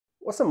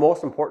What's the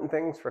most important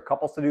things for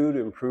couples to do to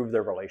improve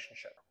their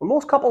relationship? When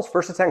most couples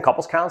first attend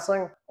couples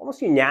counseling,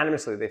 almost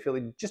unanimously they feel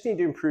they just need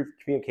to improve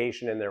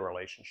communication in their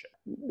relationship.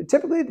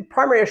 Typically, the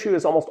primary issue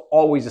is almost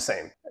always the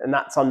same, and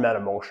that's unmet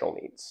emotional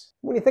needs.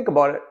 When you think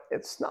about it,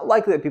 it's not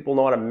likely that people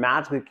know how to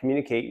magically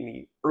communicate in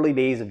the early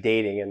days of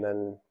dating and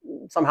then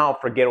somehow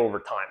forget over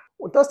time.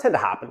 What does tend to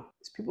happen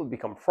is people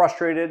become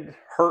frustrated,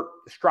 hurt,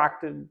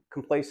 distracted,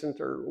 complacent,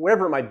 or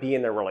whatever it might be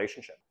in their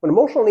relationship. When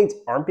emotional needs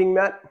aren't being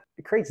met,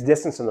 it creates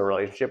distance in the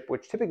relationship,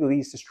 which typically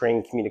leads to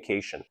strained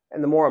communication.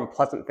 And the more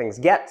unpleasant things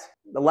get,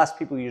 the less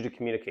people usually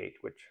communicate,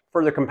 which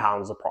further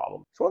compounds the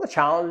problem. So one of the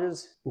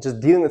challenges in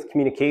just dealing with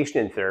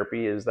communication in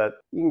therapy is that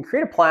you can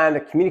create a plan to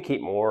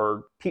communicate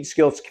more, teach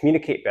skills to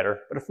communicate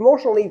better, but if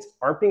emotional needs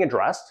aren't being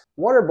addressed,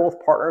 one or both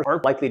partners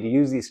aren't likely to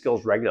use these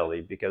skills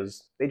regularly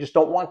because they just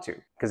don't want to,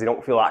 because they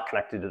don't feel that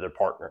connected to their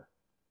partner.